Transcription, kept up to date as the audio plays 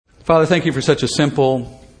Father, thank you for such a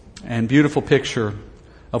simple and beautiful picture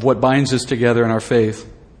of what binds us together in our faith.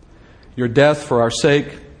 Your death for our sake,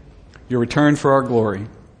 your return for our glory.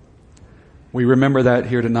 We remember that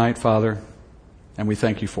here tonight, Father, and we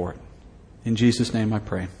thank you for it. In Jesus' name I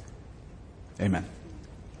pray. Amen.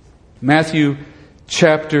 Matthew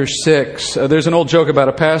chapter 6. There's an old joke about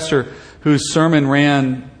a pastor whose sermon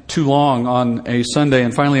ran too long on a Sunday,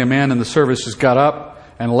 and finally a man in the service just got up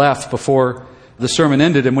and left before the sermon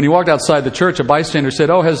ended. And when he walked outside the church, a bystander said,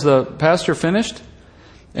 "Oh, has the pastor finished?"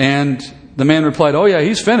 And the man replied, "Oh yeah,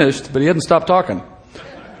 he's finished, but he hadn't stopped talking."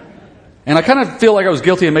 And I kind of feel like I was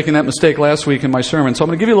guilty of making that mistake last week in my sermon. So I'm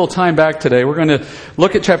going to give you a little time back today. We're going to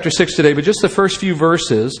look at chapter 6 today, but just the first few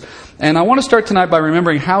verses. And I want to start tonight by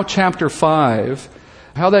remembering how chapter 5,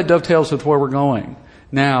 how that dovetails with where we're going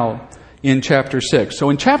now in chapter 6. So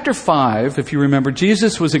in chapter 5, if you remember,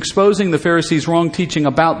 Jesus was exposing the Pharisees' wrong teaching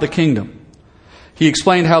about the kingdom. He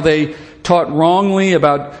explained how they taught wrongly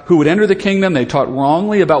about who would enter the kingdom. They taught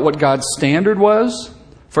wrongly about what God's standard was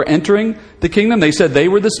for entering the kingdom. They said they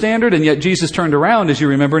were the standard, and yet Jesus turned around, as you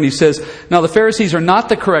remember, and he says, now the Pharisees are not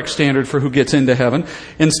the correct standard for who gets into heaven.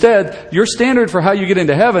 Instead, your standard for how you get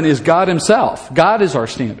into heaven is God himself. God is our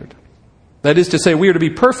standard. That is to say, we are to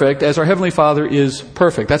be perfect as our Heavenly Father is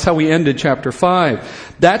perfect. That's how we ended chapter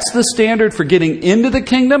 5. That's the standard for getting into the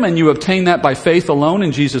kingdom, and you obtain that by faith alone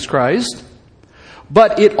in Jesus Christ.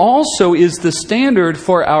 But it also is the standard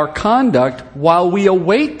for our conduct while we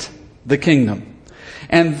await the kingdom.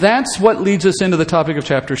 And that's what leads us into the topic of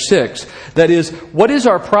chapter 6. That is, what is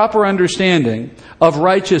our proper understanding of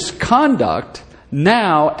righteous conduct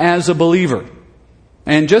now as a believer?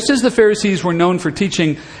 And just as the Pharisees were known for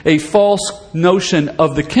teaching a false notion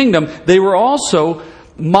of the kingdom, they were also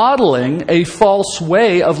modeling a false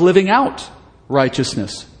way of living out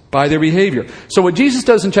righteousness by their behavior. So what Jesus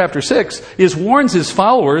does in chapter 6 is warns his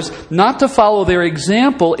followers not to follow their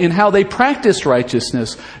example in how they practiced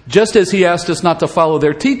righteousness, just as he asked us not to follow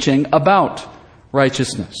their teaching about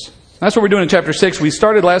righteousness. That's what we're doing in chapter 6. We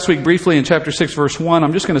started last week briefly in chapter 6, verse 1.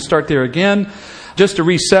 I'm just going to start there again, just to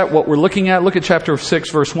reset what we're looking at. Look at chapter 6,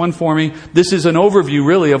 verse 1 for me. This is an overview,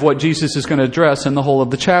 really, of what Jesus is going to address in the whole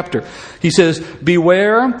of the chapter. He says,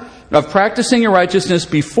 "Beware of practicing your righteousness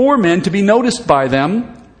before men to be noticed by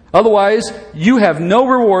them. Otherwise, you have no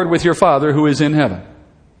reward with your Father who is in heaven."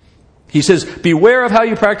 He says, beware of how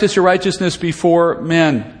you practice your righteousness before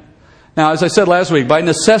men. Now, as I said last week, by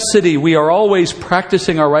necessity, we are always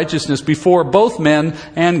practicing our righteousness before both men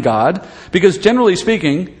and God, because generally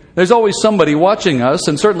speaking, there's always somebody watching us,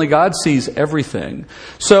 and certainly God sees everything.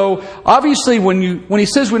 So, obviously, when he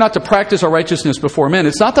says we're not to practice our righteousness before men,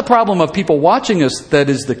 it's not the problem of people watching us that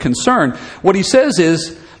is the concern. What he says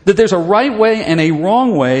is that there's a right way and a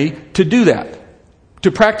wrong way to do that, to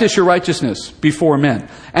practice your righteousness before men.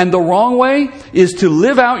 And the wrong way is to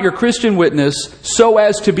live out your Christian witness so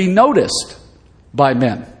as to be noticed by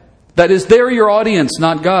men. That is, they're your audience,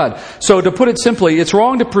 not God. So to put it simply, it's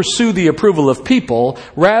wrong to pursue the approval of people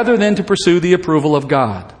rather than to pursue the approval of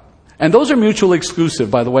God. And those are mutually exclusive,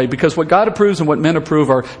 by the way, because what God approves and what men approve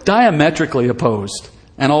are diametrically opposed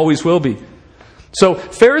and always will be. So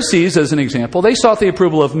Pharisees, as an example, they sought the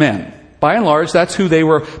approval of men. By and large, that's who they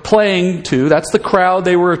were playing to. That's the crowd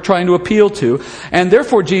they were trying to appeal to. And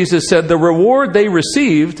therefore, Jesus said the reward they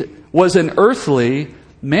received was an earthly,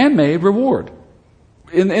 man-made reward.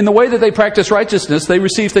 In the way that they practiced righteousness, they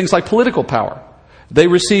received things like political power. They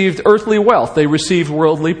received earthly wealth. They received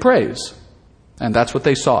worldly praise. And that's what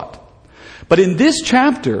they sought. But in this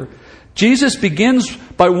chapter, Jesus begins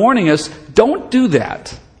by warning us, don't do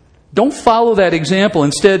that. Don't follow that example.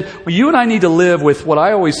 Instead, you and I need to live with what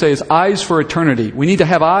I always say is eyes for eternity. We need to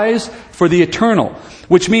have eyes for the eternal,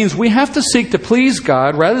 which means we have to seek to please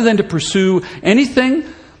God rather than to pursue anything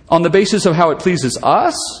on the basis of how it pleases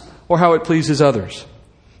us or how it pleases others.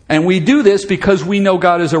 And we do this because we know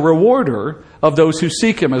God is a rewarder of those who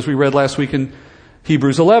seek Him, as we read last week in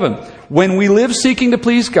Hebrews 11. When we live seeking to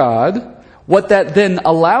please God, what that then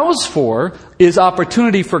allows for is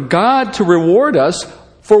opportunity for God to reward us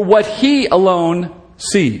for what He alone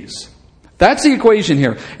sees. That's the equation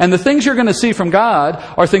here. And the things you're going to see from God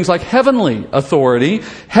are things like heavenly authority,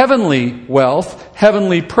 heavenly wealth,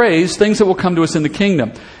 heavenly praise, things that will come to us in the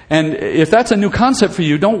kingdom. And if that's a new concept for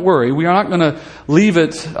you, don't worry. We are not going to leave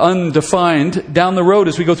it undefined. Down the road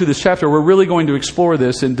as we go through this chapter, we're really going to explore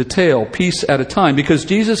this in detail, piece at a time, because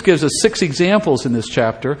Jesus gives us 6 examples in this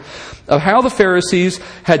chapter of how the Pharisees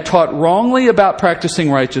had taught wrongly about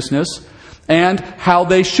practicing righteousness, and how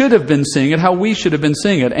they should have been seeing it, how we should have been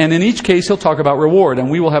seeing it. And in each case, he'll talk about reward, and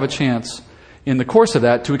we will have a chance in the course of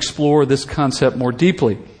that to explore this concept more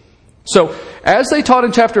deeply. So, as they taught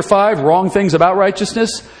in chapter 5 wrong things about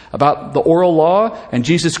righteousness, about the oral law, and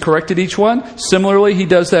Jesus corrected each one, similarly, he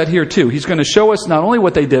does that here too. He's going to show us not only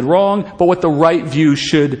what they did wrong, but what the right view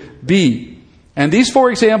should be. And these 4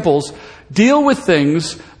 examples deal with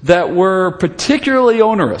things that were particularly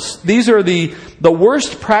onerous. These are the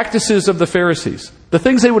worst practices of the Pharisees, the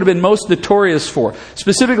things they would have been most notorious for.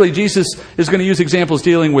 Specifically, Jesus is going to use examples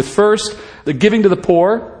dealing with, first, the giving to the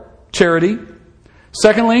poor, charity.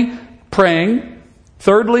 Secondly, praying.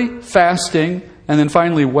 Thirdly, fasting. And then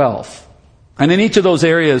finally, wealth. And in each of those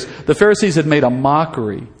areas, the Pharisees had made a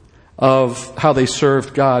mockery of how they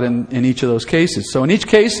served God in each of those cases. So in each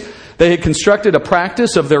case, they had constructed a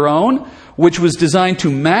practice of their own, which was designed to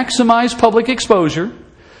maximize public exposure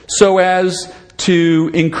so as to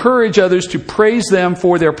encourage others to praise them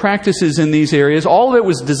for their practices in these areas. All of it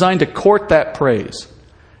was designed to court that praise.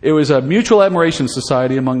 It was a mutual admiration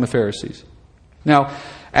society among the Pharisees. Now,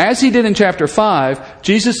 as he did in chapter 5,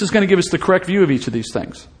 Jesus is going to give us the correct view of each of these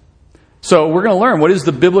things. So we're going to learn what is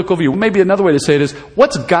the biblical view. Maybe another way to say it is,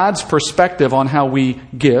 what's God's perspective on how we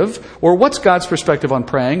give? Or what's God's perspective on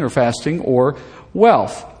praying or fasting or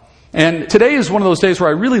wealth? And today is one of those days where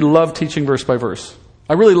I really love teaching verse by verse.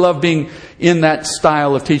 I really love being in that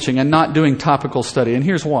style of teaching and not doing topical study. And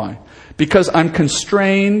here's why. Because I'm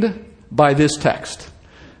constrained by this text.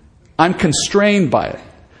 I'm constrained by it.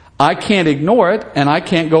 I can't ignore it, and I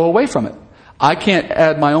can't go away from it. I can't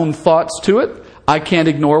add my own thoughts to it. I can't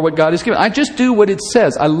ignore what God has given. I just do what it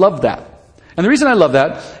says. I love that. And the reason I love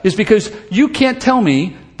that is because you can't tell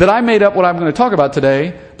me that I made up what I'm going to talk about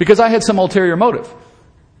today because I had some ulterior motive.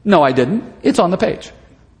 No, I didn't. It's on the page.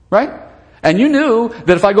 Right? And you knew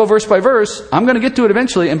that if I go verse by verse, I'm going to get to it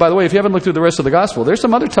eventually. And by the way, if you haven't looked through the rest of the gospel, there's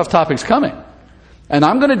some other tough topics coming. And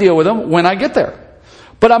I'm going to deal with them when I get there.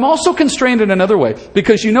 But I'm also constrained in another way.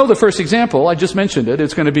 Because you know the first example, I just mentioned it,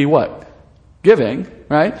 it's going to be what? Giving,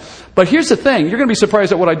 right? But here's the thing, you're going to be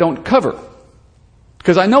surprised at what I don't cover.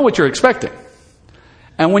 Because I know what you're expecting.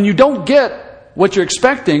 And when you don't get what you're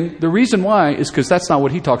expecting, the reason why is because that's not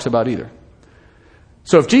what he talks about either.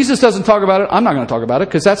 So if Jesus doesn't talk about it, I'm not going to talk about it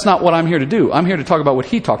because that's not what I'm here to do. I'm here to talk about what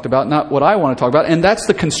he talked about, not what I want to talk about. And that's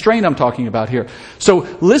the constraint I'm talking about here. So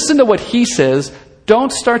listen to what he says.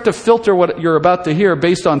 Don't start to filter what you're about to hear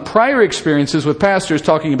based on prior experiences with pastors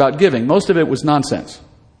talking about giving. Most of it was nonsense.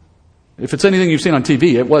 If it's anything you've seen on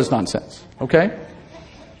TV, it was nonsense. Okay?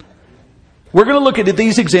 We're going to look at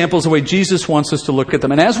these examples the way Jesus wants us to look at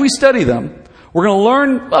them. And as we study them, we're going to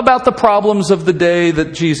learn about the problems of the day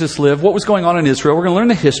that Jesus lived, what was going on in Israel. We're going to learn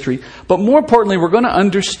the history. But more importantly, we're going to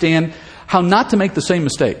understand how not to make the same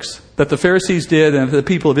mistakes that the Pharisees did and the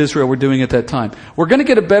people of Israel were doing at that time. We're going to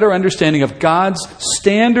get a better understanding of God's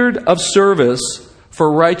standard of service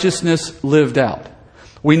for righteousness lived out.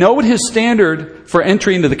 We know what his standard for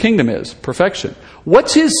entry into the kingdom is, perfection.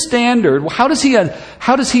 What's his standard? How does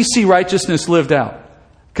he see righteousness lived out?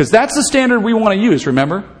 Because that's the standard we want to use,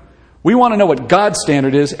 remember? We want to know what God's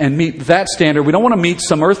standard is and meet that standard. We don't want to meet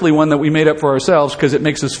some earthly one that we made up for ourselves because it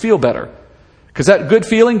makes us feel better. Because that good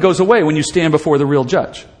feeling goes away when you stand before the real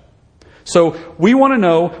judge. So we want to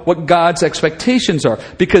know what God's expectations are.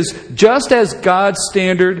 Because just as God's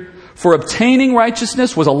standard for obtaining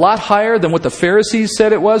righteousness was a lot higher than what the Pharisees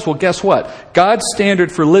said it was, well, guess what? God's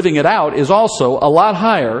standard for living it out is also a lot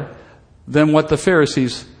higher than what the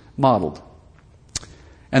Pharisees modeled.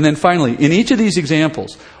 And then finally, in each of these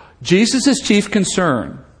examples, Jesus' chief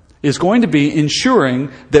concern is going to be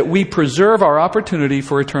ensuring that we preserve our opportunity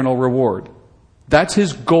for eternal reward. That's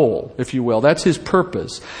his goal, if you will. That's his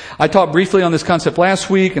purpose. I taught briefly on this concept last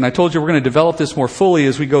week, and I told you we're going to develop this more fully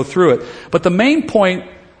as we go through it. But the main point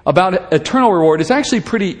about eternal reward is actually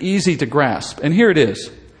pretty easy to grasp. And here it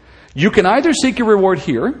is. You can either seek your reward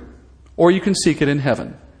here, or you can seek it in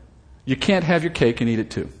heaven. You can't have your cake and eat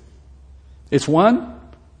it too. It's one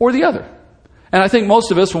or the other. And I think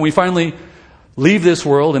most of us, when we finally leave this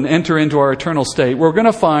world and enter into our eternal state, we're going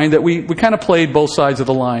to find that we kind of played both sides of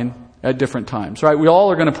the line at different times, right? We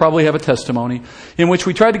all are going to probably have a testimony in which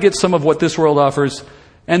we tried to get some of what this world offers,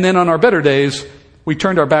 and then on our better days, we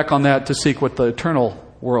turned our back on that to seek what the eternal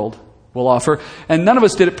world will offer. And none of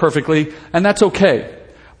us did it perfectly, and that's okay.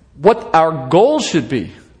 What our goal should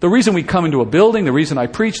be, the reason we come into a building, the reason I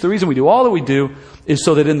preach, the reason we do all that we do, is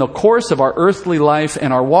so that in the course of our earthly life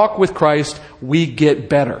and our walk with Christ, we get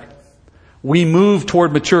better. We move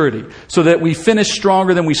toward maturity, so that we finish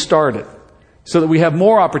stronger than we started. So that we have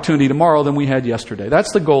more opportunity tomorrow than we had yesterday.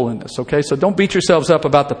 That's the goal in this, okay? So don't beat yourselves up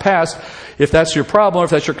about the past. If that's your problem, or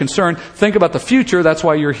if that's your concern, think about the future. That's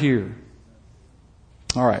why you're here.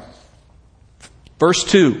 All right. Verse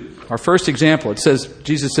 2, our first example.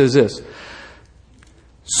 Jesus says this.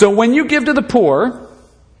 So when you give to the poor,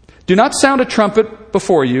 do not sound a trumpet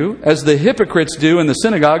before you, as the hypocrites do in the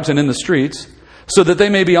synagogues and in the streets, so that they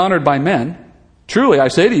may be honored by men. Truly, I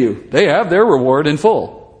say to you, they have their reward in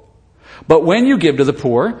full. But when you give to the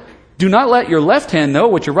poor, do not let your left hand know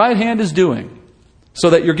what your right hand is doing,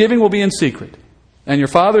 so that your giving will be in secret. And your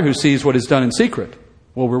Father who sees what is done in secret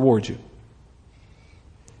will reward you.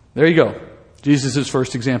 There you go. Jesus'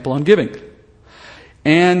 first example on giving.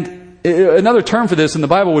 And another term for this in the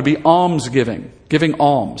Bible would be almsgiving. Giving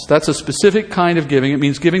alms. That's a specific kind of giving. It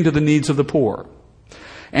means giving to the needs of the poor.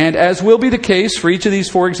 And as will be the case for each of these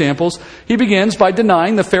four examples, he begins by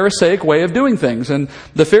denying the Pharisaic way of doing things. And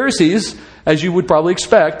the Pharisees, as you would probably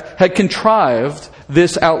expect, had contrived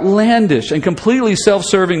this outlandish and completely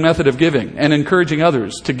self-serving method of giving and encouraging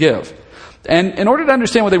others to give. And in order to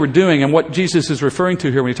understand what they were doing and what Jesus is referring to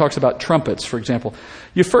here when he talks about trumpets, for example,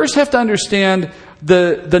 you first have to understand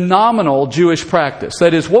the nominal Jewish practice.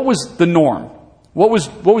 That is, what was the norm? What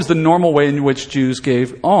was the normal way in which Jews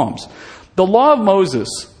gave alms? The law of Moses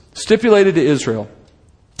stipulated to Israel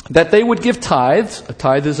that they would give tithes. A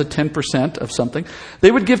tithe is a 10% of something. They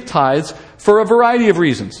would give tithes for a variety of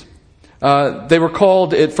reasons. They were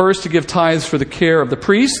called at first to give tithes for the care of the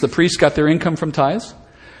priests. The priests got their income from tithes.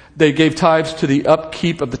 They gave tithes to the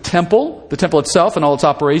upkeep of the temple. The temple itself and all its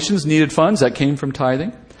operations needed funds. That came from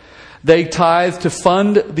tithing. They tithed to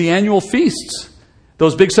fund the annual feasts.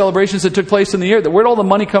 Those big celebrations that took place in the year. Where did all the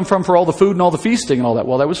money come from for all the food and all the feasting and all that?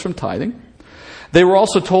 Well, that was from tithing. They were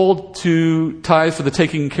also told to tithe for the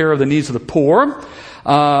taking care of the needs of the poor.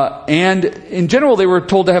 And in general, they were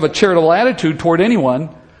told to have a charitable attitude toward anyone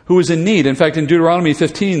who was in need. In fact, in Deuteronomy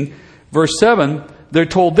 15, verse 7, they're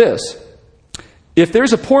told this. If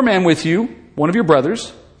there's a poor man with you, one of your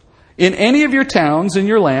brothers, in any of your towns in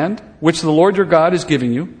your land, which the Lord your God is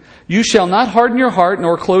giving you, you shall not harden your heart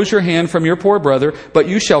nor close your hand from your poor brother, but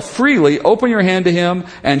you shall freely open your hand to him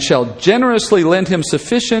and shall generously lend him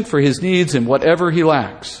sufficient for his needs in whatever he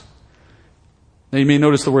lacks. Now you may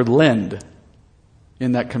notice the word lend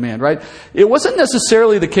in that command, right? It wasn't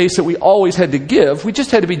necessarily the case that we always had to give. We just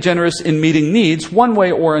had to be generous in meeting needs one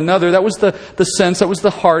way or another. That was the sense, that was the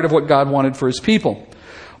heart of what God wanted for his people.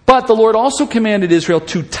 But the Lord also commanded Israel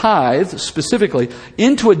to tithe, specifically,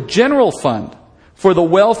 into a general fund for the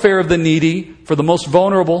welfare of the needy, for the most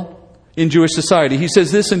vulnerable in Jewish society. He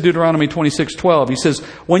says this in Deuteronomy 26:12. He says,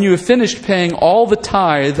 when you have finished paying all the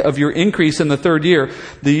tithe of your increase in the third year,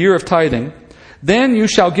 the year of tithing, then you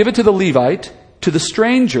shall give it to the Levite, to the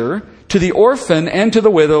stranger, to the orphan, and to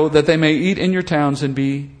the widow, that they may eat in your towns and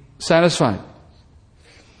be satisfied.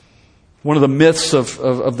 One of the myths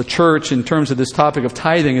of the church in terms of this topic of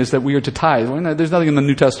tithing is that we are to tithe. Well, there's nothing in the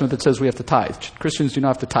New Testament that says we have to tithe. Christians do not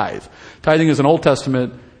have to tithe. Tithing is an Old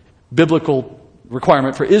Testament biblical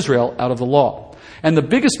requirement for Israel out of the law. And the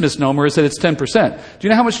biggest misnomer is that it's 10%. Do you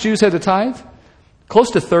know how much Jews had to tithe?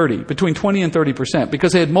 Close to 30, between 20 and 30%,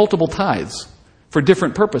 because they had multiple tithes for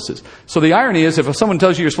different purposes. So the irony is, if someone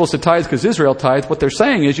tells you you're supposed to tithe because Israel tithed, what they're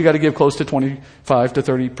saying is you got to give close to 25 to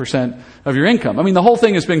 30% of your income. I mean, the whole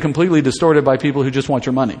thing has been completely distorted by people who just want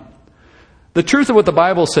your money. The truth of what the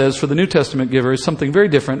Bible says for the New Testament giver is something very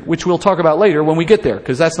different, which we'll talk about later when we get there,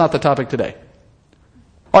 because that's not the topic today.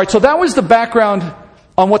 All right, so that was the background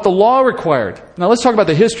on what the law required. Now let's talk about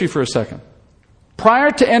the history for a second.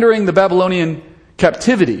 Prior to entering the Babylonian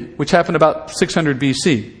captivity, which happened about 600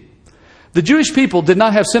 BC, the Jewish people did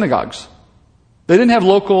not have synagogues. They didn't have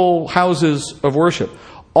local houses of worship.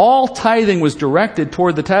 All tithing was directed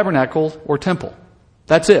toward the tabernacle or temple.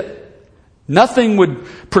 That's it. Nothing would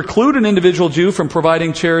preclude an individual Jew from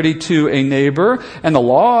providing charity to a neighbor, and the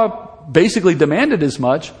law basically demanded as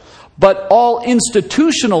much, but all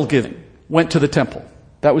institutional giving went to the temple.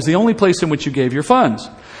 That was the only place in which you gave your funds.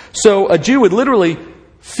 So a Jew would literally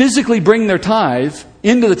physically bring their tithe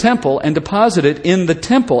into the temple and deposit it in the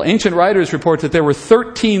temple. Ancient writers report that there were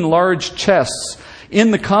 13 large chests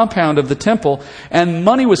in the compound of the temple, and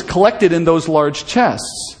money was collected in those large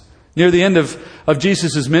chests. Near the end of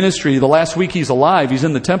Jesus' ministry, the last week he's alive, he's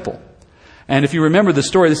in the temple. And if you remember the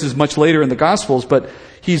story, this is much later in the Gospels, but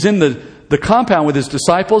he's in the compound with his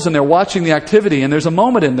disciples, and they're watching the activity, and there's a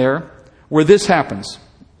moment in there where this happens.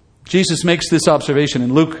 Jesus makes this observation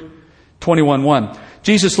in Luke 21:1.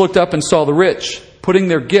 Jesus looked up and saw the rich putting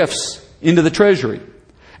their gifts into the treasury.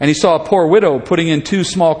 And he saw a poor widow putting in 2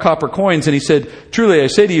 small copper coins. And he said, truly I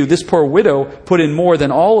say to you, this poor widow put in more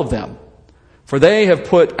than all of them. For they have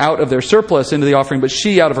put out of their surplus into the offering, but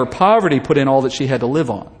she out of her poverty put in all that she had to live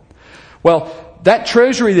on. Well, that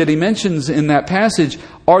treasury that he mentions in that passage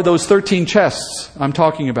are those 13 chests I'm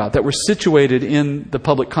talking about that were situated in the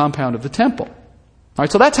public compound of the temple. All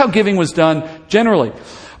right, so that's how giving was done generally.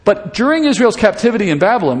 But during Israel's captivity in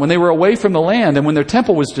Babylon, when they were away from the land and when their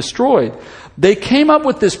temple was destroyed, they came up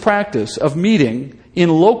with this practice of meeting in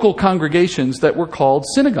local congregations that were called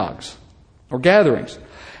synagogues or gatherings.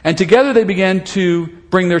 And together they began to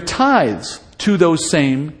bring their tithes to those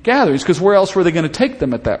same gatherings, because where else were they going to take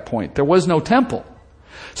them at that point? There was no temple.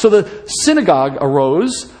 So the synagogue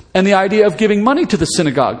arose, and the idea of giving money to the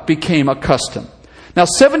synagogue became a custom. Now,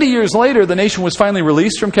 70 years later, the nation was finally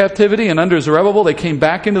released from captivity, and under Zerubbabel, they came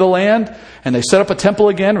back into the land, and they set up a temple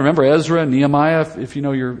again. Remember Ezra and Nehemiah, if you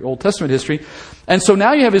know your Old Testament history. And so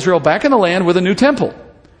now you have Israel back in the land with a new temple.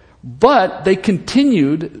 But they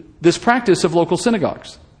continued this practice of local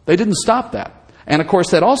synagogues. They didn't stop that. And of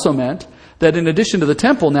course, that also meant that in addition to the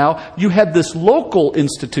temple now, you had this local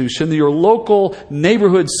institution, your local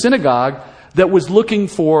neighborhood synagogue, that was looking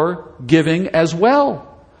for giving as well.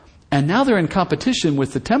 And now they're in competition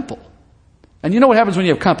with the temple. And you know what happens when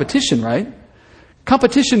you have competition, right?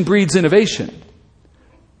 Competition breeds innovation.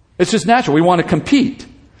 It's just natural. We want to compete.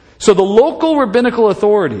 So the local rabbinical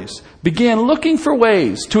authorities began looking for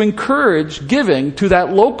ways to encourage giving to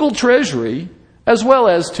that local treasury as well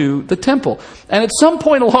as to the temple. And at some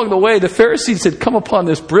point along the way, the Pharisees had come upon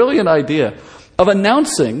this brilliant idea of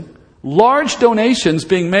announcing large donations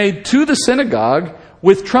being made to the synagogue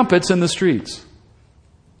with trumpets in the streets.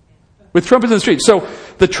 With trumpets in the streets. So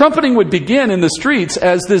the trumpeting would begin in the streets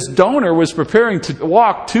as this donor was preparing to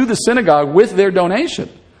walk to the synagogue with their donation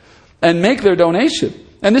and make their donation.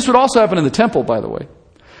 And this would also happen in the temple, by the way.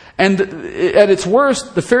 And at its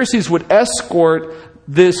worst, the Pharisees would escort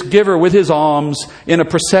this giver with his alms in a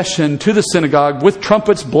procession to the synagogue with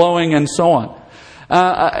trumpets blowing and so on.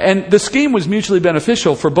 And the scheme was mutually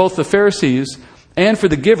beneficial for both the Pharisees and for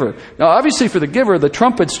the giver. Now, obviously for the giver, the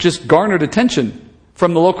trumpets just garnered attention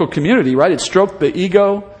from the local community, right? It stroked the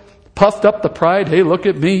ego, puffed up the pride. Hey, look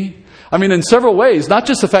at me. I mean, in several ways, not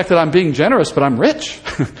just the fact that I'm being generous, but I'm rich.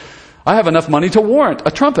 I have enough money to warrant a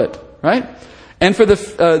trumpet, right? And for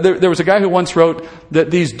there was a guy who once wrote that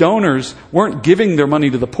these donors weren't giving their money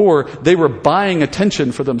to the poor, they were buying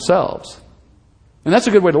attention for themselves. And that's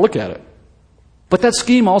a good way to look at it. But that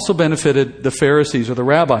scheme also benefited the Pharisees or the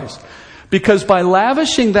rabbis, because by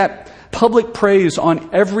lavishing that public praise on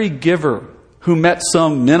every giver who met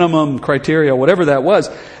some minimum criteria, whatever that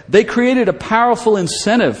was, they created a powerful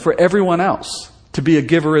incentive for everyone else to be a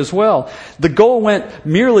giver as well. The goal went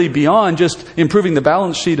merely beyond just improving the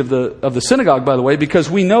balance sheet of the synagogue, by the way, because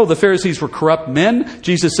we know the Pharisees were corrupt men.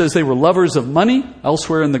 Jesus says they were lovers of money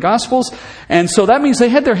elsewhere in the Gospels. And so that means they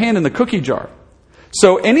had their hand in the cookie jar.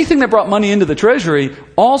 So anything that brought money into the treasury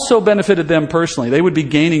also benefited them personally. They would be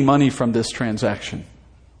gaining money from this transaction.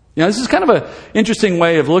 You know, this is kind of an interesting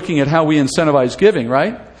way of looking at how we incentivize giving,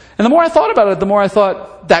 right? And the more I thought about it, the more I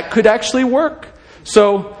thought that could actually work.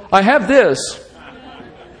 So I have this,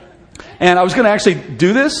 and I was going to actually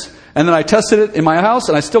do this, and then I tested it in my house,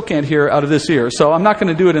 and I still can't hear out of this ear. So I'm not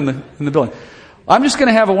going to do it in the building. I'm just going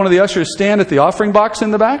to have one of the ushers stand at the offering box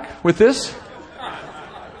in the back with this.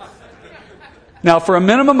 Now, for a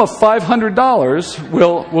minimum of $500,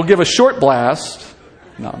 we'll give a short blast.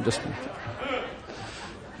 No, I'm just...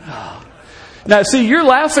 Now, see, you're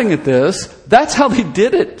laughing at this. That's how they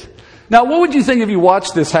did it. Now, what would you think if you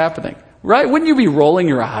watched this happening? Right? Wouldn't you be rolling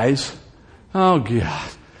your eyes? Oh,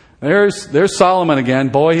 God. There's Solomon again.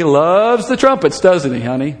 Boy, he loves the trumpets, doesn't he,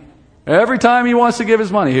 honey? Every time he wants to give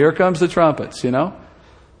his money, here comes the trumpets, you know?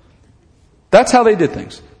 That's how they did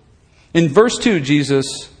things. In verse 2,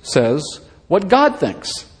 Jesus says what God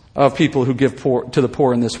thinks of people who give to the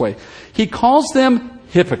poor in this way. He calls them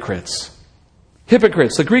hypocrites.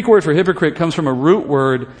 Hypocrites. The Greek word for hypocrite comes from a root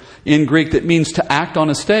word in Greek that means to act on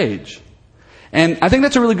a stage. And I think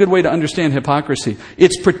that's a really good way to understand hypocrisy.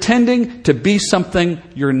 It's pretending to be something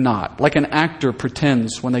you're not, like an actor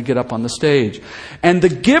pretends when they get up on the stage. And the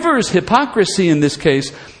giver's hypocrisy in this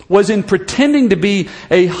case was in pretending to be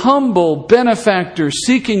a humble benefactor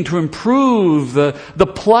seeking to improve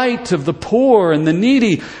the plight of the poor and the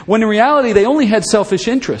needy, when in reality they only had selfish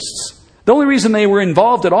interests. The only reason they were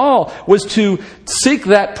involved at all was to seek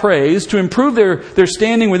that praise, to improve their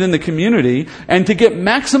standing within the community, and to get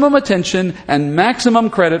maximum attention and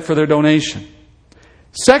maximum credit for their donation.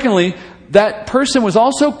 Secondly, that person was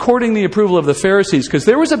also courting the approval of the Pharisees, because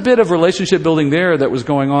there was a bit of relationship building there that was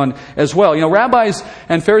going on as well. You know, rabbis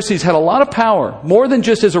and Pharisees had a lot of power, more than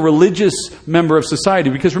just as a religious member of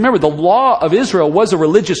society, because remember, the law of Israel was a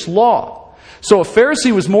religious law. So a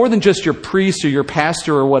Pharisee was more than just your priest or your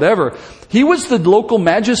pastor or whatever. He was the local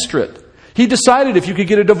magistrate. He decided if you could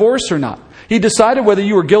get a divorce or not. He decided whether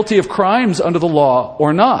you were guilty of crimes under the law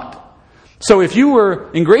or not. So if you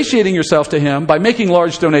were ingratiating yourself to him by making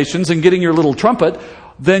large donations and getting your little trumpet,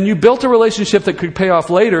 then you built a relationship that could pay off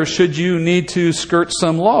later should you need to skirt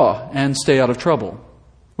some law and stay out of trouble.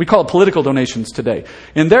 We call it political donations today.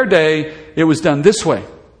 In their day, it was done this way.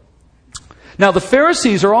 Now, the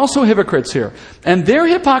Pharisees are also hypocrites here. And their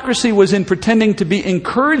hypocrisy was in pretending to be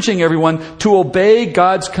encouraging everyone to obey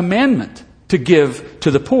God's commandment to give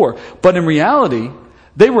to the poor. But in reality,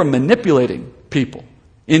 they were manipulating people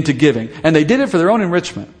into giving. And they did it for their own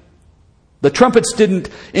enrichment. The trumpets didn't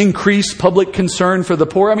increase public concern for the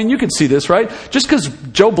poor. I mean, you can see this, right? Just because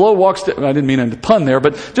Joe Blow walks down, I didn't mean a pun there,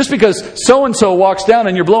 but just because so-and-so walks down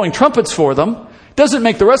and you're blowing trumpets for them, doesn't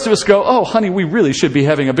make the rest of us go, oh, honey, we really should be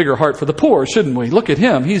having a bigger heart for the poor, shouldn't we? Look at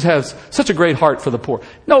him. He has such a great heart for the poor.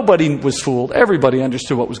 Nobody was fooled. Everybody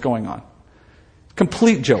understood what was going on.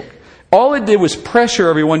 Complete joke. All it did was pressure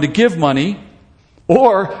everyone to give money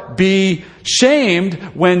or be shamed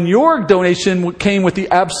when your donation came with the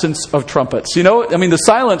absence of trumpets. You know, I mean, the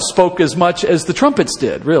silence spoke as much as the trumpets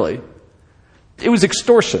did, really. It was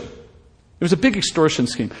extortion. It was a big extortion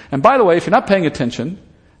scheme. And by the way, if you're not paying attention,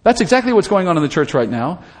 that's exactly what's going on in the church right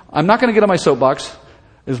now. I'm not going to get on my soapbox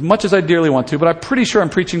as much as I dearly want to, but I'm pretty sure I'm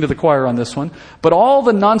preaching to the choir on this one. But all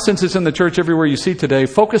the nonsense is in the church everywhere you see today,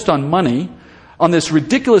 focused on money, on this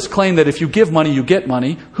ridiculous claim that if you give money, you get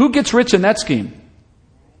money. Who gets rich in that scheme?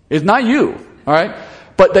 It's not you, all right?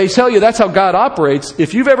 But they tell you that's how God operates.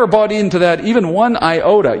 If you've ever bought into that, even one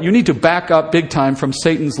iota, you need to back up big time from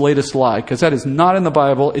Satan's latest lie, because that is not in the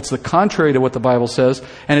Bible. It's the contrary to what the Bible says,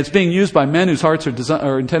 and it's being used by men whose hearts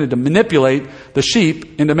are intended to manipulate the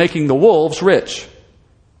sheep into making the wolves rich.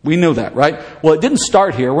 We knew that, right? Well, it didn't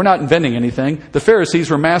start here. We're not inventing anything. The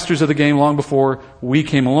Pharisees were masters of the game long before we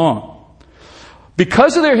came along.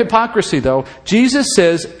 Because of their hypocrisy, though, Jesus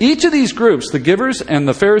says each of these groups, the givers and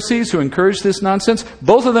the Pharisees who encourage this nonsense,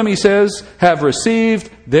 both of them, he says, have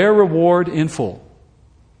received their reward in full.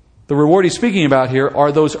 The reward he's speaking about here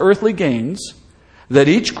are those earthly gains that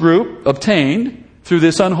each group obtained through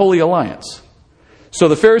this unholy alliance. So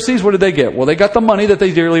the Pharisees, what did they get? Well, they got the money that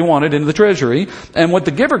they dearly wanted into the treasury, and what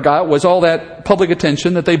the giver got was all that public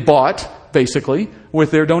attention that they bought, basically,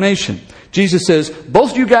 with their donation. Jesus says,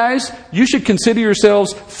 both you guys, you should consider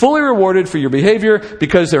yourselves fully rewarded for your behavior,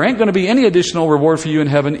 because there ain't going to be any additional reward for you in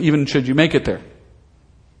heaven, even should you make it there.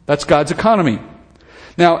 That's God's economy.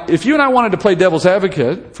 Now, if you and I wanted to play devil's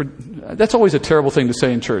advocate, that's always a terrible thing to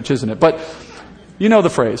say in church, isn't it? But you know the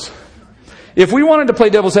phrase. If we wanted to play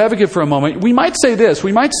devil's advocate for a moment, we might say this.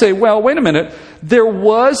 We might say, well, wait a minute. There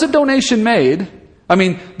was a donation made. I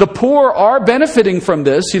mean, the poor are benefiting from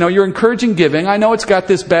this. You know, you're encouraging giving. I know it's got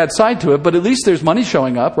this bad side to it, but at least there's money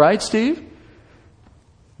showing up, right, Steve?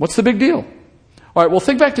 What's the big deal? All right, well,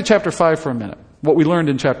 think back to chapter 5 for a minute, what we learned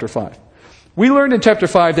in chapter 5. We learned in chapter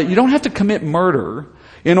 5 that you don't have to commit murder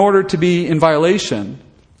in order to be in violation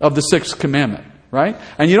of the 6th commandment, right?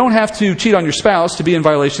 And you don't have to cheat on your spouse to be in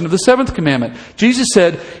violation of the 7th commandment. Jesus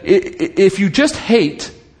said, if you just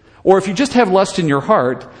hate, or if you just have lust in your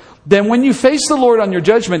heart, then when you face the Lord on your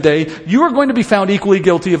judgment day, you are going to be found equally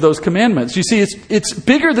guilty of those commandments. You see, it's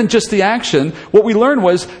bigger than just the action. What we learned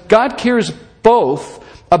was God cares both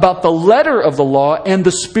about the letter of the law and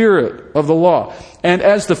the spirit of the law. And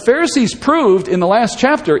as the Pharisees proved in the last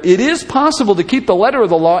chapter, it is possible to keep the letter of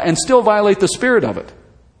the law and still violate the spirit of it.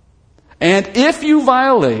 And if you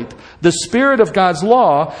violate the spirit of God's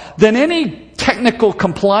law, then any technical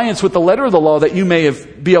compliance with the letter of the law that you may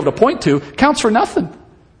be able to point to counts for nothing.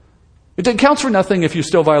 It counts for nothing if you're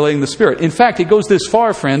still violating the Spirit. In fact, it goes this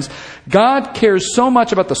far, friends. God cares so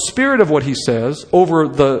much about the spirit of what He says over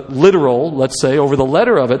the literal, let's say, over the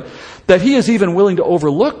letter of it, that He is even willing to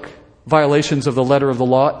overlook violations of the letter of the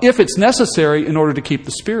law if it's necessary in order to keep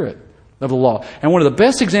the spirit of the law. And one of the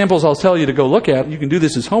best examples I'll tell you to go look at, you can do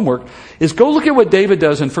this as homework, is go look at what David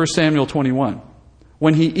does in 1 Samuel 21.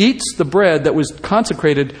 When he eats the bread that was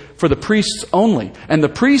consecrated for the priests only. And the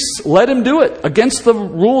priests let him do it against the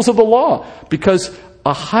rules of the law, because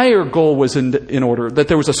a higher goal was in order, that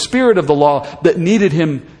there was a spirit of the law that needed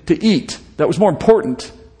him to eat, that was more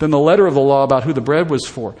important than the letter of the law about who the bread was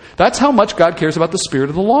for. That's how much God cares about the spirit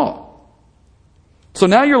of the law. So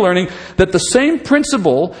now you're learning that the same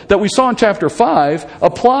principle that we saw in chapter 5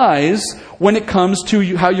 applies when it comes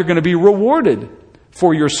to how you're going to be rewarded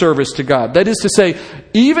for your service to God. That is to say,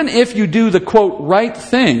 even if you do the, quote, right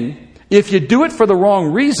thing, if you do it for the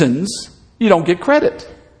wrong reasons, you don't get credit.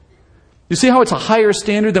 You see how it's a higher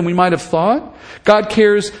standard than we might have thought? God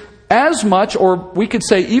cares as much, or we could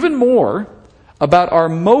say even more, about our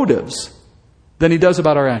motives than He does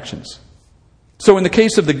about our actions. So in the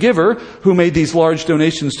case of the giver who made these large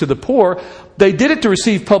donations to the poor, they did it to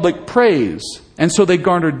receive public praise. And so they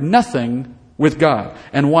garnered nothing with God.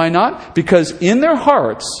 And why not? Because in their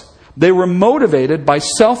hearts, they were motivated by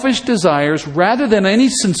selfish desires rather than any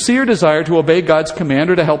sincere desire to obey God's command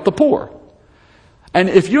or to help the poor. And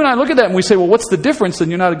if you and I look at that and we say, well, what's the difference? Then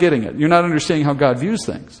you're not getting it. You're not understanding how God views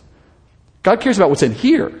things. God cares about what's in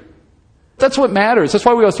here. That's what matters. That's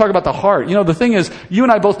why we always talk about the heart. You know, the thing is, you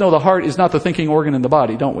and I both know the heart is not the thinking organ in the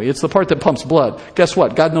body, don't we? It's the part that pumps blood. Guess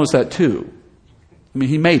what? God knows that too. I mean,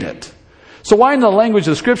 He made it. So why in the language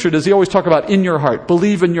of Scripture does He always talk about in your heart,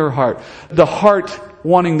 believe in your heart, the heart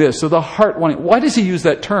wanting this, or the heart wanting... Why does He use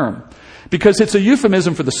that term? Because it's a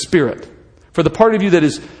euphemism for the spirit, for the part of you that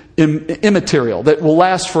is immaterial, that will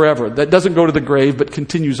last forever, that doesn't go to the grave but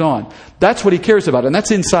continues on. That's what He cares about, and that's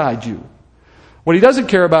inside you. What He doesn't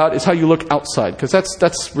care about is how you look outside, because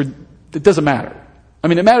it doesn't matter. I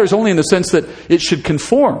mean, it matters only in the sense that it should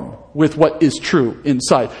conform with what is true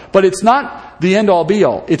inside. But it's not the end-all,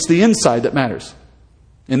 be-all. It's the inside that matters.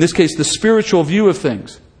 In this case, the spiritual view of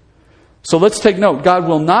things. So let's take note. God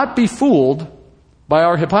will not be fooled by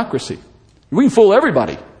our hypocrisy. We can fool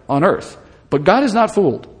everybody on earth, but God is not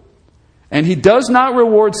fooled. And He does not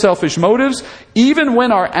reward selfish motives, even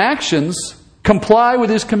when our actions comply with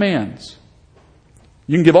His commands.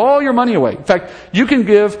 You can give all your money away. In fact, you can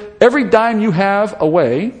give every dime you have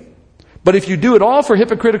away, but if you do it all for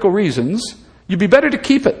hypocritical reasons, you'd be better to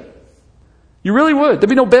keep it. You really would. There'd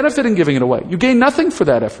be no benefit in giving it away. You gain nothing for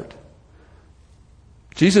that effort.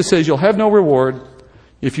 Jesus says you'll have no reward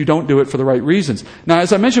if you don't do it for the right reasons. Now,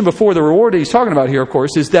 as I mentioned before, the reward that He's talking about here, of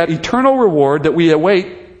course, is that eternal reward that we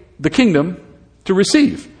await the kingdom to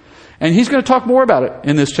receive. And He's going to talk more about it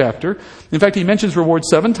in this chapter. In fact, He mentions reward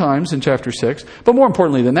 7 times in chapter 6. But more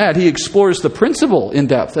importantly than that, He explores the principle in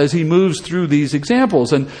depth as He moves through these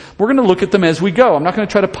examples. And we're going to look at them as we go. I'm not going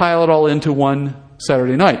to try to pile it all into one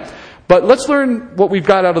Saturday night. But let's learn what we've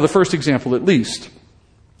got out of the first example at least.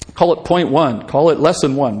 Call it point 1. Call it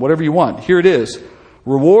lesson 1. Whatever you want. Here it is.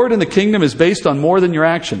 Reward in the kingdom is based on more than your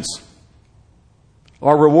actions.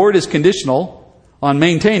 Our reward is conditional on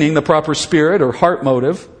maintaining the proper spirit or heart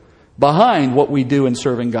motive behind what we do in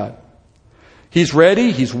serving God. He's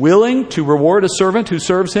ready, He's willing to reward a servant who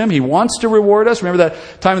serves Him. He wants to reward us. Remember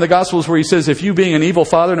that time in the Gospels where He says, if you being an evil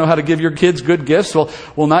father know how to give your kids good gifts,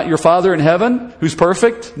 will not your Father in heaven, who's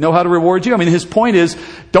perfect, know how to reward you? I mean, His point is,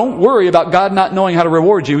 don't worry about God not knowing how to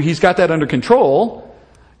reward you. He's got that under control.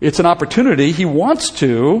 It's an opportunity. He wants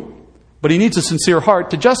to, but He needs a sincere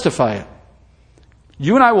heart to justify it.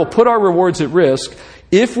 You and I will put our rewards at risk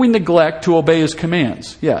if we neglect to obey His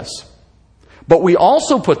commands, yes. But we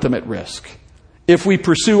also put them at risk if we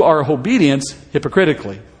pursue our obedience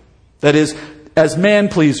hypocritically. That is, as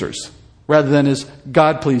man-pleasers rather than as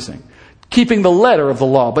God-pleasing. Keeping the letter of the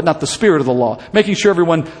law, but not the spirit of the law. Making sure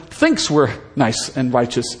everyone thinks we're nice and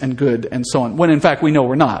righteous and good and so on, when in fact we know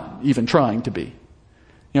we're not even trying to be. You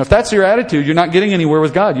know, if that's your attitude, you're not getting anywhere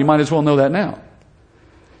with God. You might as well know that now.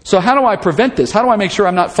 So how do I prevent this? How do I make sure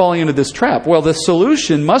I'm not falling into this trap? Well, the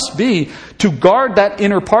solution must be to guard that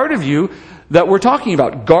inner part of you that we're talking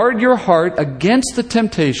about. Guard your heart against the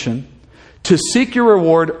temptation to seek your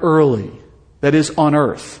reward early, that is, on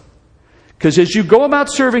earth. Because as you go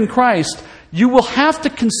about serving Christ, you will have to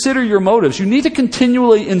consider your motives. You need to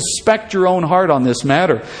continually inspect your own heart on this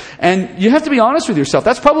matter. And you have to be honest with yourself.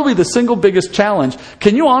 That's probably the single biggest challenge.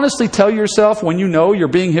 Can you honestly tell yourself when you know you're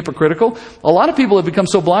being hypocritical? A lot of people have become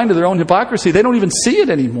so blind to their own hypocrisy, they don't even see it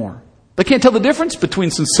anymore. They can't tell the difference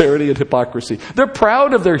between sincerity and hypocrisy. They're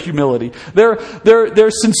proud of their humility.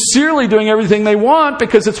 They're sincerely doing everything they want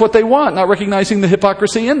because it's what they want, not recognizing the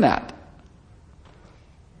hypocrisy in that.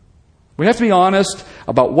 We have to be honest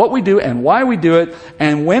about what we do and why we do it.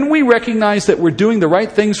 And when we recognize that we're doing the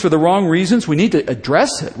right things for the wrong reasons, we need to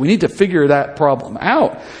address it. We need to figure that problem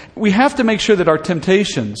out. We have to make sure that our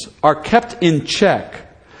temptations are kept in check.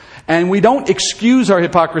 And we don't excuse our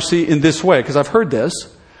hypocrisy in this way, because I've heard this.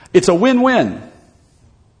 It's a win-win.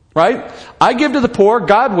 Right? I give to the poor,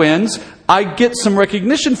 God wins. I get some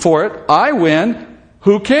recognition for it. I win.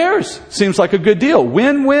 Who cares? Seems like a good deal.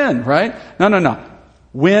 Win-win, right? No.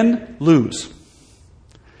 Win, lose.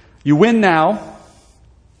 You win now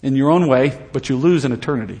in your own way, but you lose in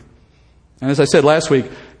eternity. And as I said last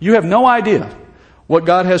week, you have no idea what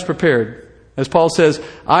God has prepared. As Paul says,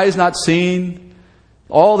 eyes not seen,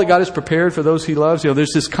 all that God has prepared for those He loves. You know,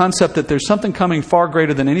 there's this concept that there's something coming far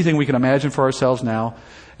greater than anything we can imagine for ourselves now.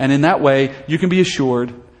 And in that way, you can be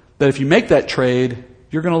assured that if you make that trade,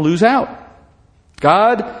 you're going to lose out.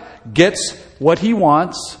 God gets what He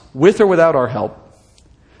wants with or without our help.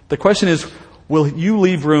 The question is, will you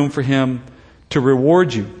leave room for Him to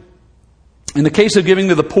reward you. In the case of giving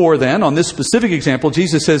to the poor, then, on this specific example,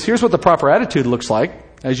 Jesus says, here's what the proper attitude looks like.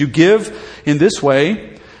 As you give in this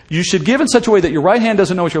way, you should give in such a way that your right hand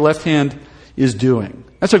doesn't know what your left hand is doing.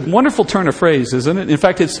 That's a wonderful turn of phrase, isn't it? In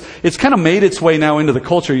fact, it's kind of made its way now into the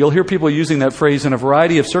culture. You'll hear people using that phrase in a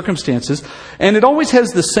variety of circumstances, and it always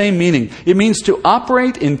has the same meaning. It means to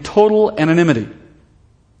operate in total anonymity.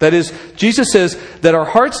 That is, Jesus says that our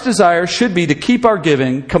heart's desire should be to keep our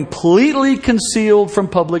giving completely concealed from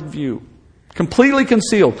public view. Completely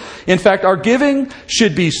concealed. In fact, our giving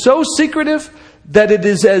should be so secretive that it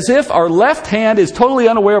is as if our left hand is totally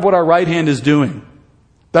unaware of what our right hand is doing.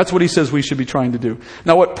 That's what he says we should be trying to do.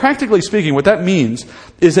 Now, practically speaking, what that means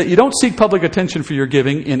is that you don't seek public attention for your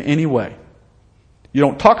giving in any way. You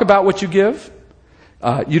don't talk about what you give.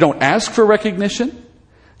 You don't ask for recognition.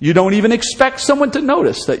 You don't even expect someone to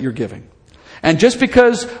notice that you're giving. And just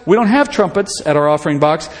because we don't have trumpets at our offering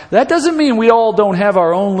box, that doesn't mean we all don't have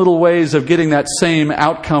our own little ways of getting that same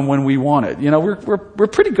outcome when we want it. You know, we're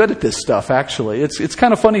pretty good at this stuff, actually. It's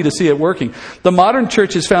kind of funny to see it working. The modern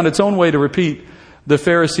church has found its own way to repeat the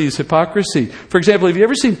Pharisees' hypocrisy. For example, have you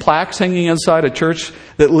ever seen plaques hanging inside a church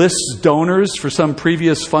that lists donors for some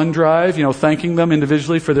previous fund drive, thanking them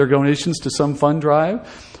individually for their donations to some fund drive?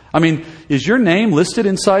 I mean, is your name listed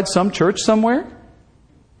inside some church somewhere?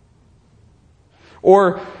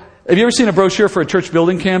 Or have you ever seen a brochure for a church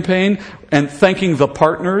building campaign and thanking the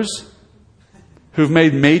partners who've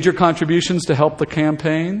made major contributions to help the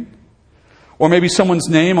campaign? Or maybe someone's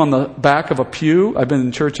name on the back of a pew. I've been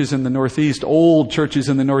in churches in the Northeast, old churches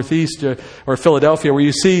in the Northeast or Philadelphia, where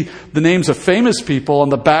you see the names of famous people on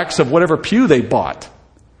the backs of whatever pew they bought.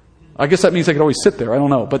 I guess that means they could always sit there. I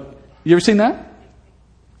don't know. But you ever seen that?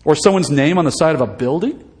 Or someone's name on the side of a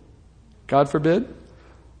building? God forbid.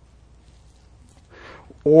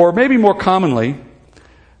 Or maybe more commonly,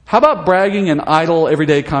 how about bragging in idle,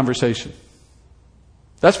 everyday conversation?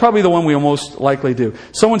 That's probably the one we most likely do.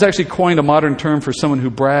 Someone's actually coined a modern term for someone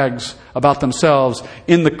who brags about themselves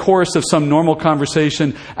in the course of some normal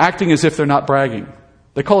conversation, acting as if they're not bragging.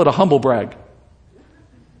 They call it a humble brag.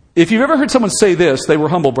 If you've ever heard someone say this, they were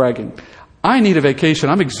humble bragging. I need a vacation.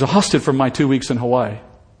 I'm exhausted from my 2 weeks in Hawaii.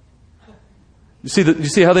 You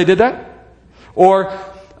see how they did that? Or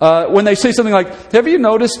when they say something like, have you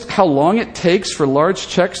noticed how long it takes for large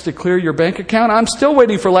checks to clear your bank account? I'm still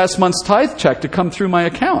waiting for last month's tithe check to come through my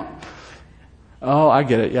account. Oh, I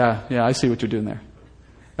get it. Yeah, I see what you're doing there.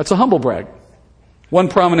 That's a humble brag. One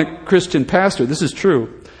prominent Christian pastor, this is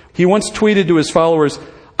true, he once tweeted to his followers,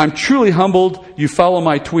 I'm truly humbled you follow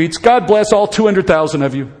my tweets. God bless all 200,000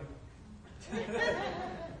 of you.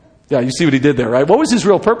 Yeah, you see what he did there, right? What was his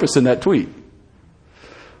real purpose in that tweet?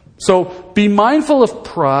 So be mindful of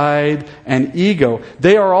pride and ego.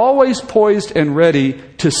 They are always poised and ready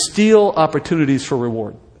to steal opportunities for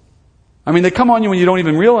reward. I mean, they come on you when you don't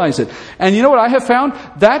even realize it. And you know what I have found?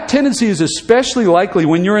 That tendency is especially likely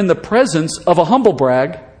when you're in the presence of a humble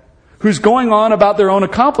brag who's going on about their own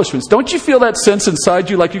accomplishments. Don't you feel that sense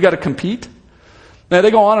inside you like you got to compete? Now,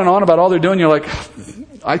 they go on and on about all they're doing. You're like,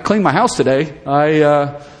 I cleaned my house today.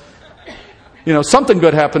 Something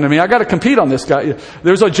good happened to me. I got to compete on this guy.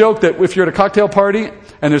 There's a joke that if you're at a cocktail party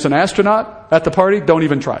and there's an astronaut at the party, don't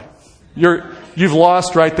even try. You've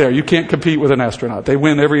lost right there. You can't compete with an astronaut. They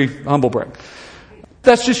win every humble brag.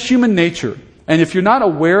 That's just human nature. And if you're not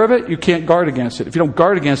aware of it, you can't guard against it. If you don't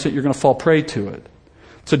guard against it, you're going to fall prey to it.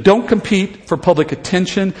 So don't compete for public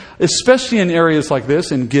attention, especially in areas like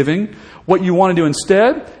this, in giving. What you want to do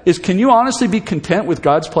instead is, can you honestly be content with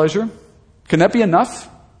God's pleasure? Can that be enough?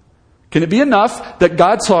 Can it be enough that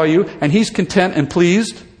God saw you and He's content and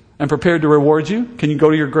pleased and prepared to reward you? Can you go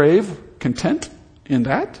to your grave content in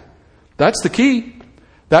that? That's the key.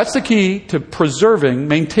 That's the key to preserving,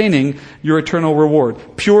 maintaining your eternal reward.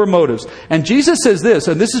 Pure motives. And Jesus says this,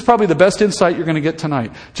 and this is probably the best insight you're going to get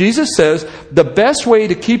tonight. Jesus says the best way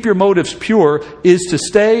to keep your motives pure is to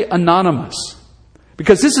stay anonymous.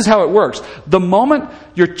 Because this is how it works. The moment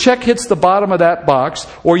your check hits the bottom of that box,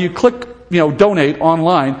 or you click donate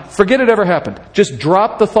online, forget it ever happened. Just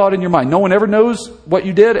drop the thought in your mind. No one ever knows what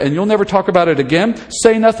you did, and you'll never talk about it again.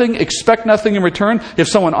 Say nothing, expect nothing in return. If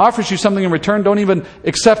someone offers you something in return, don't even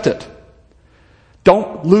accept it.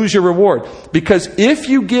 Don't lose your reward. Because if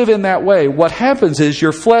you give in that way, what happens is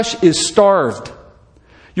your flesh is starved.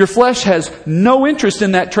 Your flesh has no interest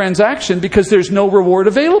in that transaction because there's no reward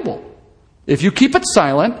available. If you keep it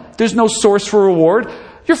silent, there's no source for reward.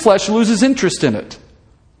 Your flesh loses interest in it.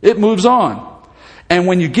 It moves on. And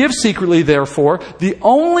when you give secretly, therefore, the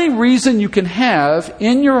only reason you can have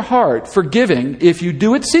in your heart for giving, if you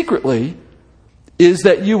do it secretly, is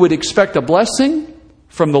that you would expect a blessing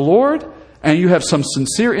from the Lord and you have some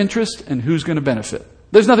sincere interest in who's going to benefit.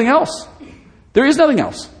 There's nothing else. There is nothing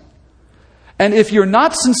else. And if you're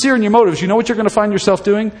not sincere in your motives, you know what you're going to find yourself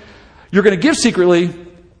doing? You're going to give secretly,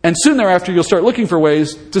 and soon thereafter you'll start looking for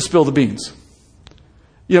ways to spill the beans.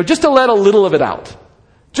 Just to let a little of it out.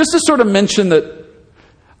 Just to sort of mention that,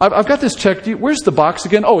 I've got this checked. Where's the box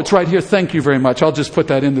again? Oh, it's right here. Thank you very much. I'll just put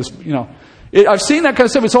that in this, I've seen that kind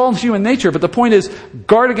of stuff. It's all in human nature. But the point is,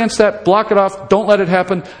 guard against that. Block it off. Don't let it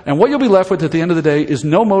happen. And what you'll be left with at the end of the day is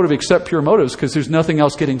no motive except pure motives, because there's nothing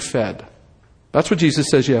else getting fed. That's what Jesus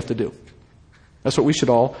says you have to do. That's what we should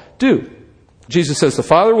all do. Jesus says the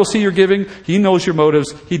Father will see your giving. He knows your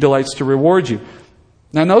motives. He delights to reward you.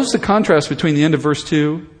 Now notice the contrast between the end of verse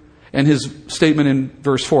 2 and his statement in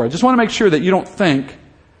verse 4. I just want to make sure that you don't think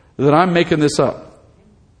that I'm making this up.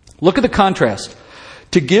 Look at the contrast.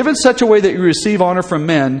 To give in such a way that you receive honor from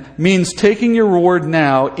men means taking your reward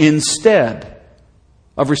now instead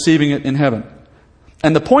of receiving it in heaven.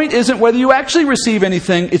 And the point isn't whether you actually receive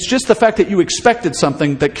anything, it's just the fact that you expected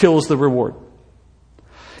something that kills the reward.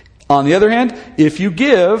 On the other hand, if you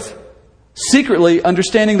give secretly,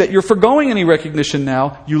 understanding that you're forgoing any recognition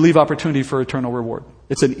now, you leave opportunity for eternal reward.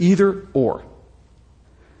 It's an either or.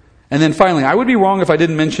 And then finally, I would be wrong if I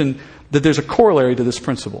didn't mention that there's a corollary to this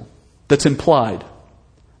principle that's implied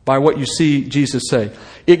by what you see Jesus say.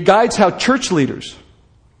 It guides how church leaders,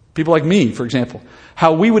 people like me, for example,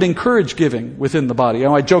 how we would encourage giving within the body.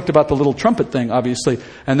 I joked about the little trumpet thing, obviously,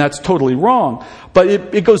 and that's totally wrong. But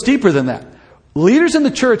it goes deeper than that. Leaders in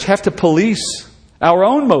the church have to police our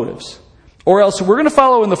own motives, or else we're going to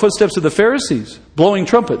follow in the footsteps of the Pharisees, blowing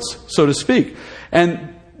trumpets, so to speak.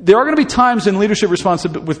 And there are going to be times in leadership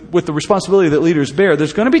with the responsibility that leaders bear,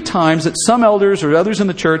 there's going to be times that some elders or others in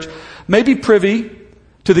the church may be privy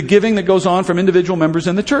to the giving that goes on from individual members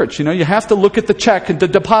in the church. You have to look at the check and to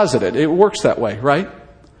deposit it. It works that way, right?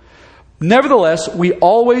 Nevertheless, we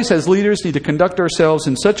always, as leaders, need to conduct ourselves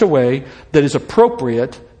in such a way that is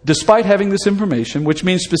appropriate, despite having this information, which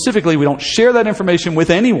means specifically we don't share that information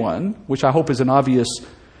with anyone, which I hope is an obvious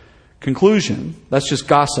conclusion. That's just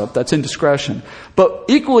gossip. That's indiscretion. But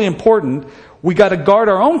equally important, we got to guard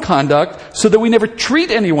our own conduct so that we never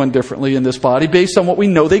treat anyone differently in this body based on what we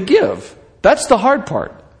know they give. That's the hard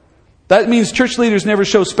part. That means church leaders never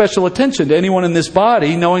show special attention to anyone in this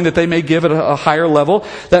body, knowing that they may give at a higher level.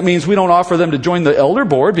 That means we don't offer them to join the elder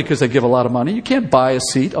board because they give a lot of money. You can't buy a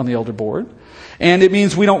seat on the elder board. And it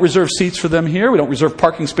means we don't reserve seats for them here. We don't reserve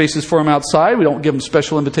parking spaces for them outside. We don't give them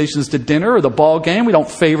special invitations to dinner or the ball game. We don't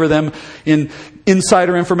favor them in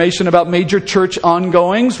insider information about major church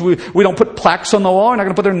ongoings. We don't put plaques on the wall. We're not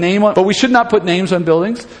going to put their name on, but we should not put names on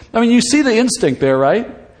buildings. You see the instinct there,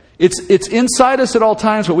 right? It's inside us at all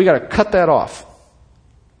times, but we got to cut that off.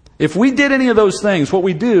 If we did any of those things, what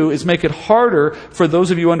we do is make it harder for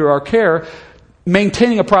those of you under our care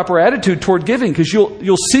maintaining a proper attitude toward giving, because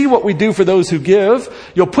you'll see what we do for those who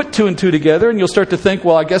give. You'll put two and two together, and you'll start to think,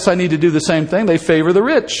 well, I guess I need to do the same thing. They favor the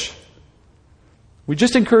rich. We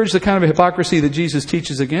just encourage the kind of hypocrisy that Jesus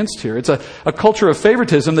teaches against here. It's a culture of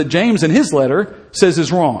favoritism that James in his letter says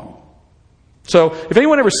is wrong. So if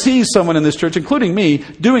anyone ever sees someone in this church, including me,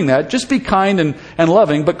 doing that, just be kind and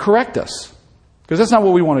loving, but correct us. Because that's not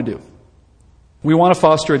what we want to do. We want to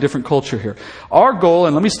foster a different culture here. Our goal,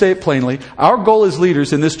 and let me state it plainly, our goal as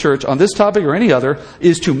leaders in this church on this topic or any other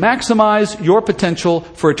is to maximize your potential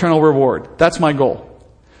for eternal reward. That's my goal.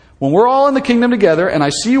 When we're all in the kingdom together and I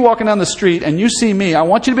see you walking down the street and you see me, I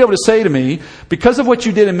want you to be able to say to me, because of what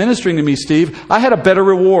you did in ministering to me, Steve, I had a better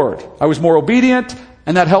reward. I was more obedient,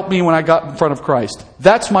 and that helped me when I got in front of Christ.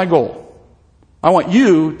 That's my goal. I want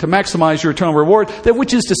you to maximize your eternal reward,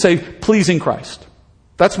 which is to say, pleasing Christ.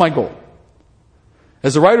 That's my goal.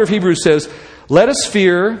 As the writer of Hebrews says, let us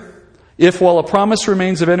fear if while a promise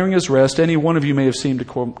remains of entering his rest, any one of you may have seemed to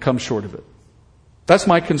come short of it. That's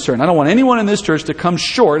my concern. I don't want anyone in this church to come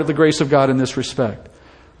short of the grace of God in this respect.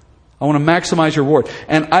 I want to maximize your reward.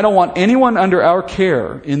 And I don't want anyone under our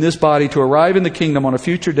care in this body to arrive in the kingdom on a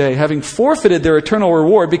future day having forfeited their eternal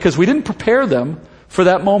reward because we didn't prepare them for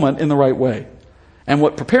that moment in the right way. And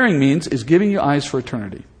what preparing means is giving you eyes for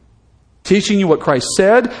eternity. Teaching you what Christ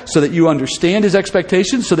said so that you understand his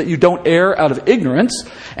expectations, so that you don't err out of ignorance.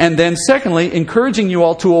 And then secondly, encouraging you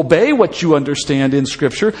all to obey what you understand in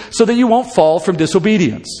Scripture so that you won't fall from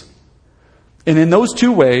disobedience. And in those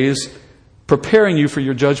two ways, preparing you for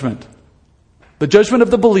your judgment. The judgment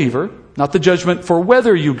of the believer, not the judgment for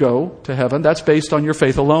whether you go to heaven. That's based on your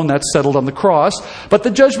faith alone. That's settled on the cross. But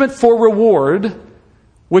the judgment for reward,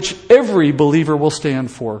 which every believer will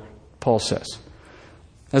stand for, Paul says.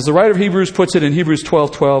 As the writer of Hebrews puts it in Hebrews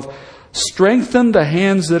 12:12, Strengthen the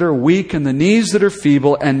hands that are weak and the knees that are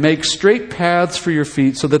feeble, and make straight paths for your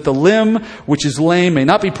feet, so that the limb which is lame may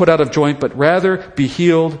not be put out of joint, but rather be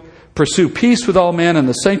healed. Pursue peace with all men and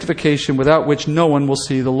the sanctification without which no one will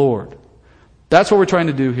see the Lord. That's what we're trying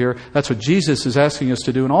to do here. That's what Jesus is asking us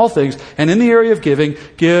to do in all things. And in the area of giving,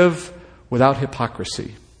 give without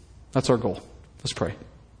hypocrisy. That's our goal. Let's pray.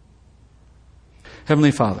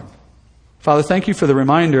 Heavenly Father, thank you for the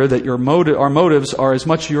reminder that our motives are as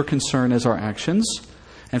much your concern as our actions.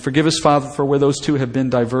 And forgive us, Father, for where those two have been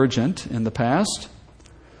divergent in the past.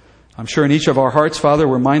 I'm sure in each of our hearts, Father,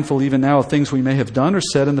 we're mindful even now of things we may have done or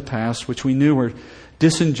said in the past, which we knew were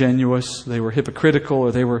disingenuous, they were hypocritical,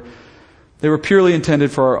 or they were purely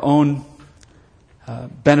intended for our own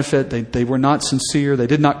benefit. They were not sincere. They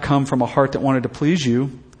did not come from a heart that wanted to please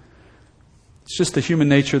you. It's just the human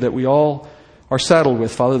nature that we all are saddled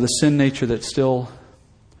with, Father, the sin nature that still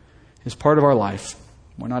is part of our life.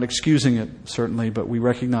 We're not excusing it, certainly, but we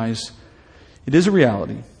recognize it is a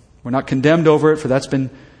reality. We're not condemned over it, for that's been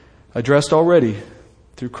addressed already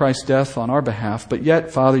through Christ's death on our behalf. But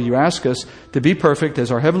yet, Father, you ask us to be perfect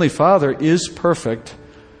as our Heavenly Father is perfect.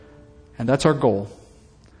 And that's our goal,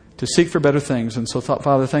 to seek for better things. And so,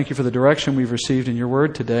 Father, thank you for the direction we've received in your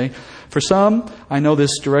word today. For some, I know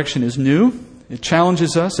this direction is new. It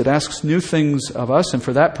challenges us. It asks new things of us. And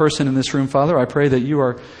for that person in this room, Father, I pray that you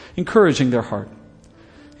are encouraging their heart,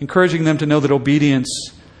 encouraging them to know that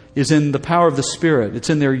obedience is in the power of the Spirit. It's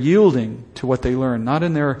in their yielding to what they learn, not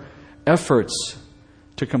in their efforts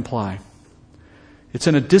to comply. It's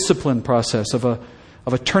in a discipline process of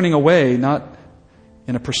a turning away, not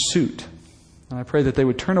in a pursuit. And I pray that they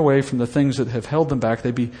would turn away from the things that have held them back.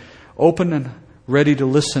 They'd be open and ready to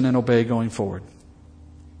listen and obey going forward.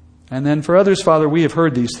 And then for others, Father, we have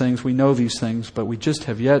heard these things, we know these things, but we just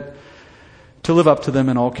have yet to live up to them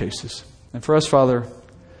in all cases. And for us, Father,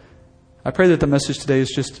 I pray that the message today is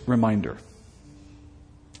just a reminder.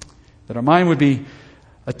 That our mind would be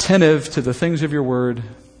attentive to the things of your word,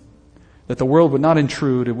 that the world would not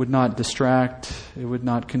intrude, it would not distract, it would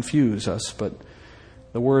not confuse us, but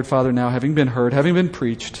the word, Father, now having been heard, having been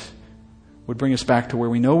preached, would bring us back to where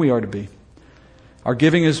we know we are to be. Our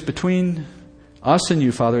giving is between us and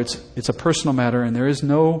you, Father. It's a personal matter, and there is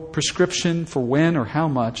no prescription for when or how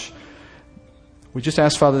much. We just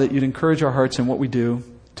ask, Father, that you'd encourage our hearts in what we do,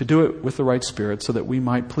 to do it with the right spirit, so that we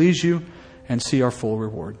might please you and see our full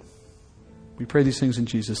reward. We pray these things in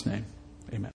Jesus' name.